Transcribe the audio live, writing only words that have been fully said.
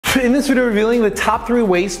In this video, revealing the top 3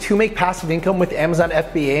 ways to make passive income with Amazon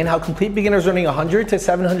FBA and how complete beginners earning $100 to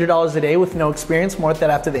 $700 a day with no experience. More of that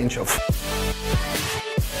after the intro.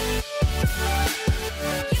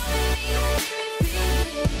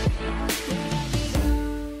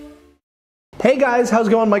 Hey guys, how's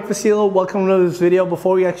it going? Mike Vasilo. Welcome to this video.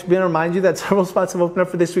 Before we actually begin, I remind you that several spots have opened up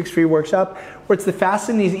for this week's free workshop, where it's the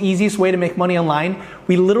fastest and easiest way to make money online.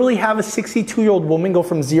 We literally have a 62-year-old woman go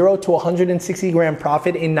from 0 to 160 grand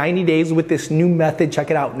profit in 90 days with this new method.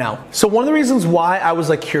 Check it out now. So one of the reasons why I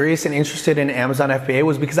was curious and interested in Amazon FBA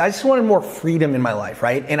was because I just wanted more freedom in my life,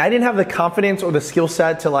 right? And I didn't have the confidence or the skill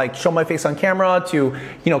set to show my face on camera, to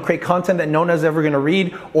create content that no one is ever gonna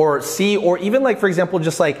read or see, or even for example,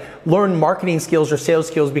 just learn marketing skills or sales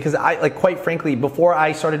skills, because I quite frankly, before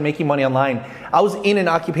I started making money online, I was in an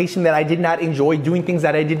occupation that I did not enjoy, doing things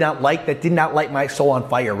that I did not like, that did not light my soul on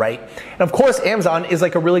fire, right? And of course, Amazon is a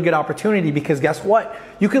really good opportunity, because guess what?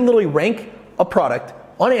 You can literally rank a product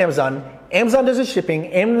on Amazon. Amazon does the shipping,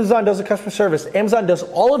 Amazon does the customer service, Amazon does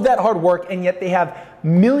all of that hard work, and yet they have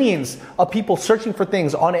millions of people searching for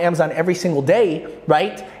things on Amazon every single day,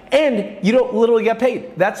 right? And you don't literally get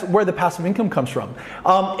paid. That's where the passive income comes from.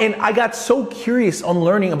 And I got so curious on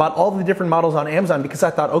learning about all the different models on Amazon, because I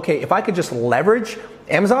thought, okay, if I could just leverage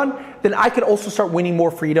Amazon, then I could also start winning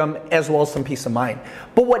more freedom as well as some peace of mind.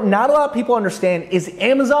 But what not a lot of people understand is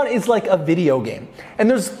Amazon is like a video game. And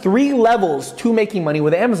there's 3 levels to making money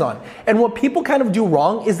with Amazon. And what people kind of do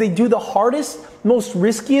wrong is they do the hardest, most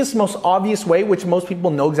riskiest, most obvious way, which most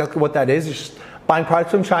people know exactly what that is. It's just buying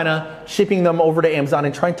products from China, shipping them over to Amazon,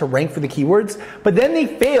 and trying to rank for the keywords. But then they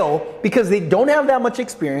fail because they don't have that much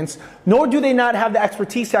experience, nor do they not have the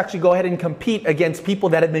expertise to actually go ahead and compete against people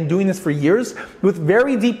that have been doing this for years with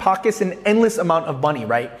very deep pockets and endless amount of money,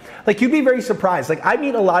 right? You'd be very surprised. I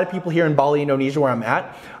meet a lot of people here in Bali, Indonesia, where I'm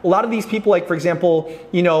at. A lot of these people, for example,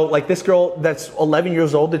 this girl that's 11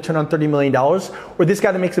 years old that turned on $30 million, or this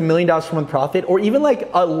guy that makes $1 million per month profit, or even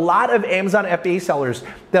a lot of Amazon FBA sellers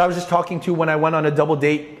that I was just talking to when I went on a double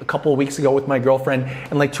date a couple of weeks ago with my girlfriend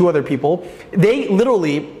and 2 other people. They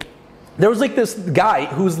literally, there was this guy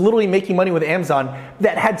who was literally making money with Amazon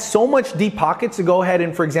that had so much deep pockets to go ahead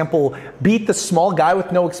and, for example, beat the small guy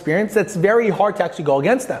with no experience. That's very hard to actually go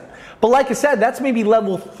against them. But like I said, that's maybe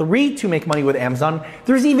level 3 to make money with Amazon.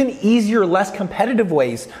 There's even easier, less competitive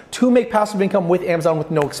ways to make passive income with Amazon with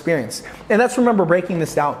no experience. And that's, remember, breaking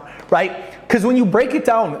this down, right? Because when you break it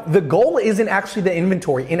down, the goal isn't actually the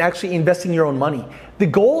inventory and actually investing your own money. The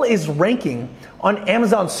goal is ranking on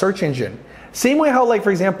Amazon's search engine. Same way how,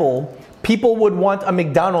 for example, people would want a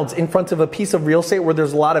McDonald's in front of a piece of real estate where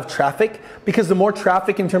there's a lot of traffic, because the more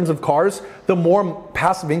traffic in terms of cars, the more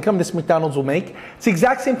passive income this McDonald's will make. It's the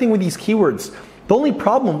exact same thing with these keywords. The only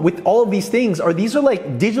problem with all of these things are these are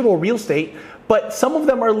digital real estate, but some of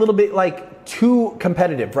them are a little bit too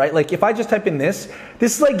competitive, right? If I just type in this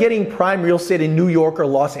is getting prime real estate in New York or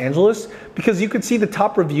Los Angeles, because you could see the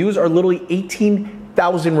top reviews are literally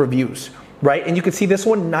 18,000 reviews, right? And you can see this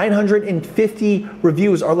one, 950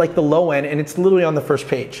 reviews are the low end, and it's literally on the first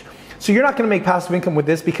page. So you're not gonna make passive income with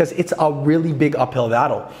this because it's a really big uphill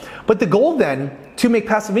battle. But the goal then to make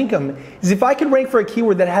passive income is if I could rank for a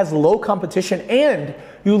keyword that has low competition and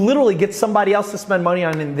you literally get somebody else to spend money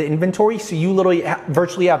on the inventory, so you literally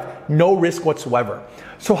virtually have no risk whatsoever.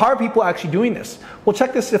 So how are people actually doing this? Well,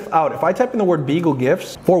 check this out. If I type in the word Beagle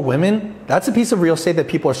gifts for women, that's a piece of real estate that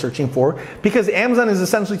people are searching for, because Amazon is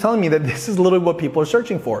essentially telling me that this is literally what people are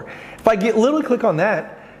searching for. If I literally click on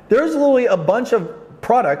that, there's literally a bunch of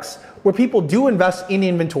products where people do invest in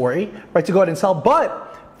inventory, right, to go ahead and sell.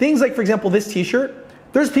 But things for example, this t-shirt,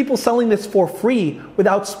 there's people selling this for free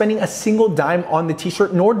without spending a single dime on the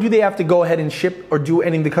t-shirt, nor do they have to go ahead and ship or do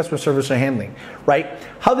any of the customer service or handling, right?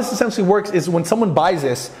 How this essentially works is when someone buys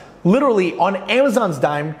this, literally on Amazon's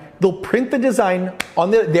dime, they'll print the design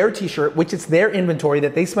on their t-shirt, which is their inventory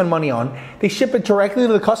that they spend money on. They ship it directly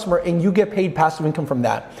to the customer, and you get paid passive income from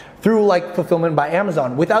that through fulfillment by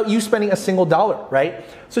Amazon without you spending a single dollar, right?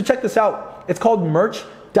 So check this out. It's called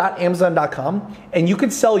merch.amazon.com, and you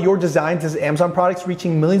could sell your designs as Amazon products,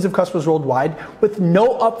 reaching millions of customers worldwide with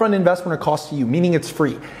no upfront investment or cost to you, meaning it's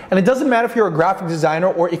free. And it doesn't matter if you're a graphic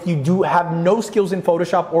designer or if you do have no skills in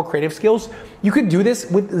Photoshop or creative skills, you could do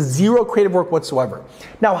this with 0 creative work whatsoever.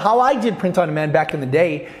 Now, how I did print on demand back in the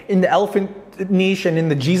day in the elephant niche and in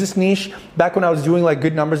the Jesus niche, back when I was doing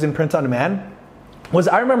good numbers in print on demand, was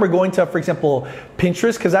I remember going to, for example,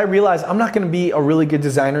 Pinterest, because I realized I'm not going to be a really good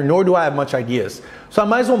designer, nor do I have much ideas. So I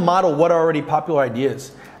might as well model what are already popular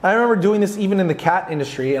ideas. I remember doing this even in the cat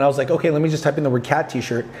industry, and I was like, okay, let me just type in the word cat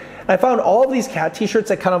t-shirt. And I found all of these cat t-shirts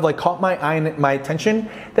that kind of caught my eye and my attention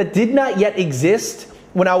that did not yet exist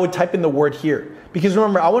when I would type in the word here. Because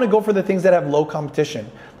remember, I want to go for the things that have low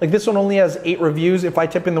competition. Like this one only has 8 reviews. If I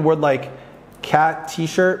type in the word like cat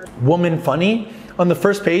t-shirt, woman funny, on the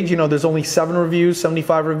first page, you know, there's only 7 reviews,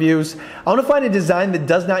 75 reviews. I want to find a design that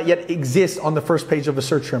does not yet exist on the first page of a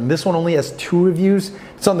search term. This one only has 2 reviews.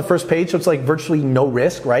 It's on the first page, so it's like virtually no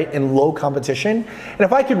risk, right? And low competition. And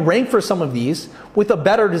if I could rank for some of these with a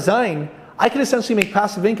better design, I could essentially make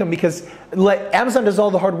passive income because like Amazon does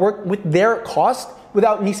all the hard work with their cost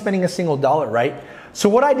without me spending a single dollar, right? So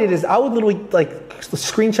what I did is I would literally like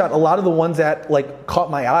screenshot a lot of the ones that like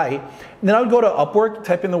caught my eye. And then I would go to Upwork,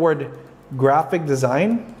 type in the word graphic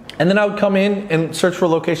design, and then I would come in and search for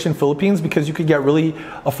location Philippines because you could get really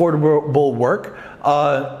affordable work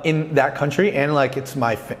in that country, and like it's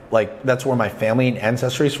that's where my family and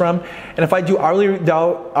ancestry is from. And if I do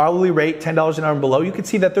hourly rate $10 an hour and below, you can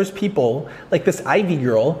see that there's people like this Ivy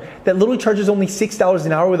girl that literally charges only $6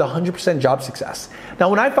 an hour with 100% job success. Now,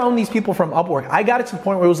 when I found these people from Upwork, I got it to the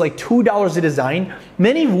point where it was like $2 a design,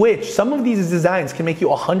 many of which, some of these designs can make you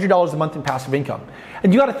 $100 a month in passive income.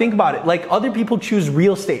 And you got to think about it, like other people choose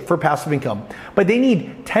real estate for passive income, but they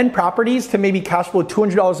need 10 properties to maybe cash flow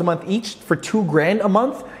 $200 a month each for $2 grand a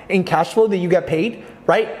month in cash flow that you get paid,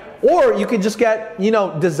 right? Or you could just get, you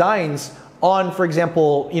know, designs on, for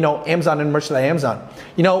example, you know, Amazon and merchandise Amazon.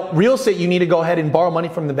 You know, real estate, you need to go ahead and borrow money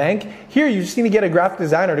from the bank. Here, you just need to get a graphic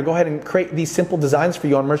designer to go ahead and create these simple designs for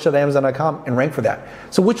you on merchandise.amazon.com and rank for that.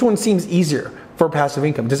 So which one seems easier for passive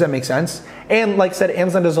income? Does that make sense? And like I said,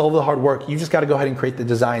 Amazon does all the hard work. You just got to go ahead and create the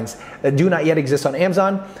designs that do not yet exist on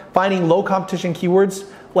Amazon, finding low competition keywords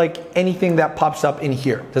like anything that pops up in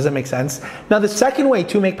here. Does that make sense? Now, the second way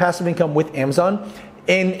to make passive income with Amazon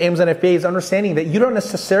and Amazon FBA is understanding that you don't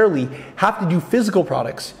necessarily have to do physical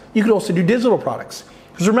products. You could also do digital products.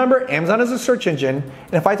 Because remember, Amazon is a search engine,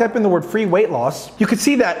 and if I type in the word free weight loss, you can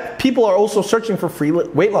see that people are also searching for free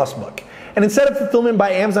weight loss book. And instead of fulfillment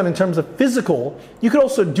by Amazon in terms of physical, you could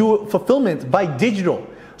also do fulfillment by digital.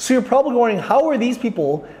 So you're probably wondering, how are these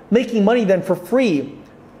people making money then for free,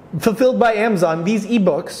 fulfilled by Amazon, these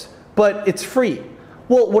ebooks, but it's free?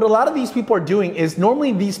 Well, what a lot of these people are doing is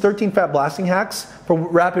normally these 13 fat blasting hacks for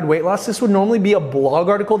rapid weight loss, this would normally be a blog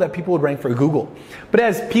article that people would rank for Google. But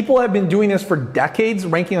as people have been doing this for decades,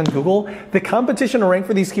 ranking on Google, the competition to rank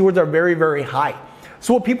for these keywords are very, very high.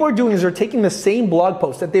 So what people are doing is they're taking the same blog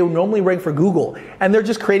post that they would normally rank for Google, and they're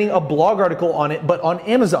just creating a blog article on it, but on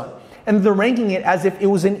Amazon. And they're ranking it as if it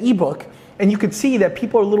was an ebook. And you could see that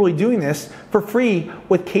people are literally doing this for free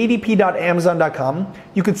with kdp.amazon.com.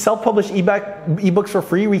 You could self-publish ebooks for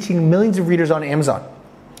free, reaching millions of readers on Amazon.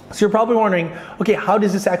 So you're probably wondering, okay, how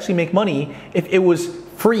does this actually make money if it was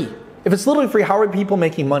free? If it's literally free, how are people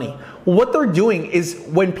making money? Well, what they're doing is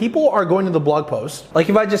when people are going to the blog post, like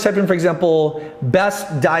if I just type in, for example,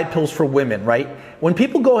 best diet pills for women, right? When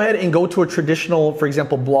people go ahead and go to a traditional, for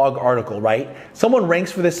example, blog article, right? Someone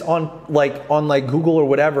ranks for this on Google or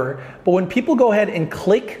whatever, but when people go ahead and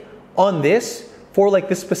click on this for like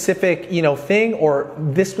this specific, you know, thing or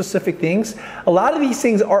this specific things, a lot of these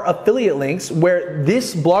things are affiliate links where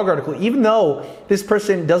this blog article, even though this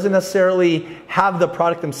person doesn't necessarily have the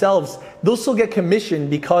product themselves, they'll still get commission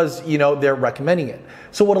because, you know, they're recommending it.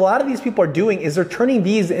 So what a lot of these people are doing is they're turning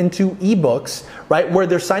these into ebooks, right? Where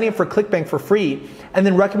they're signing up for ClickBank for free and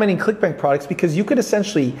then recommending ClickBank products, because you could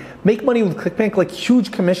essentially make money with ClickBank, like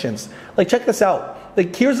huge commissions. Like check this out.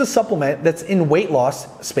 Like here's a supplement that's in weight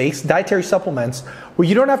loss space, dietary supplements, where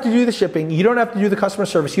you don't have to do the shipping, you don't have to do the customer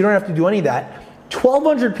service, you don't have to do any of that.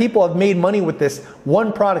 1,200 people have made money with this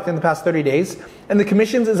one product in the past 30 days, and the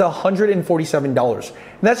commissions is $147. And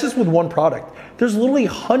that's just with one product. There's literally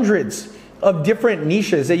hundreds of different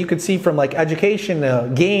niches that you could see, from like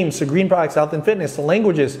education, games, to green products, health and fitness, to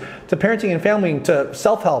languages, to parenting and family, to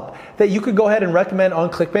self-help, that you could go ahead and recommend on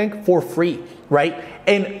ClickBank for free, right?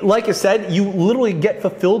 And like I said, you literally get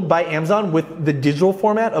fulfilled by Amazon with the digital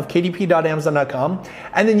format of kdp.amazon.com,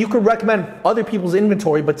 and then you could recommend other people's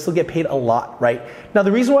inventory but still get paid a lot, right? Now,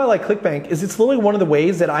 the reason why I like ClickBank is it's literally one of the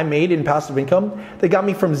ways that I made in passive income that got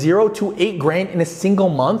me from 0 to 8 grand in a single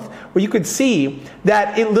month, where you could see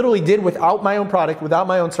that it literally did without my own product, without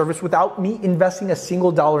my own service, without me investing a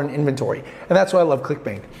single dollar in inventory. And that's why I love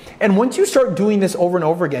ClickBank. And once you start doing this over and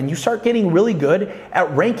over again, you start getting really good at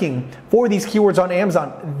ranking for these keywords on Amazon.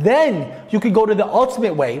 Then you could go to the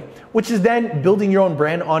ultimate way, which is then building your own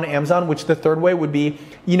brand on Amazon, which the third way would be,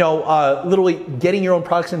 you know, literally getting your own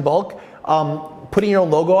products in bulk, putting your own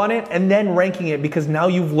logo on it, and then ranking it, because now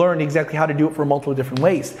you've learned exactly how to do it for multiple different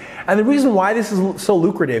ways. And the reason why this is so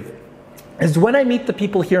lucrative is when I meet the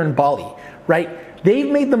people here in Bali, right? They've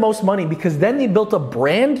made the most money because then they built a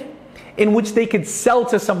brand in which they could sell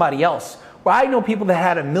to somebody else. Where I know people that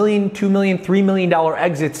had $1 million, $2 million, $3 million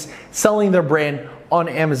exits selling their brand on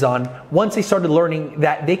Amazon once they started learning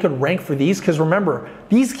that they could rank for these. Because remember,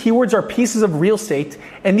 these keywords are pieces of real estate,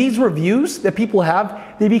 and these reviews that people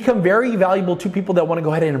have, they become very valuable to people that want to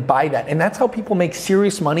go ahead and buy that. And that's how people make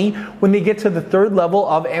serious money when they get to the third level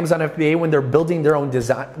of Amazon FBA, when they're building their own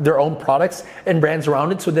design, their own products and brands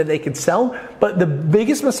around it so that they can sell. But the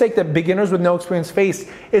biggest mistake that beginners with no experience face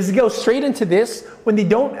is to go straight into this when they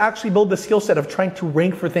don't actually build the skill set of trying to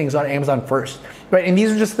rank for things on Amazon first, right? And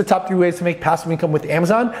these are just the top 3 ways to make passive income with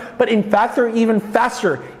Amazon. But in fact, there are even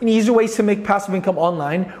faster and easier ways to make passive income online.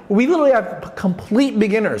 We literally have complete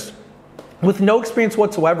beginners with no experience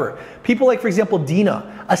whatsoever. People like, for example,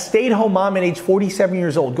 Dina, a stay-at-home mom at age 47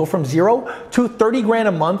 years old, go from 0 to 30 grand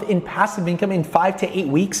a month in passive income in 5 to 8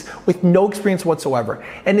 weeks with no experience whatsoever.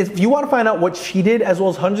 And if you want to find out what she did, as well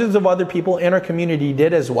as hundreds of other people in our community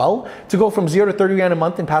did as well, to go from 0 to 30 grand a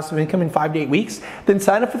month in passive income in 5 to 8 weeks, then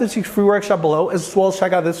sign up for this week's free workshop below, as well as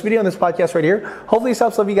check out this video and this podcast right here. Hopefully this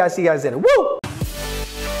helps. Love you guys. See you guys later. Woo!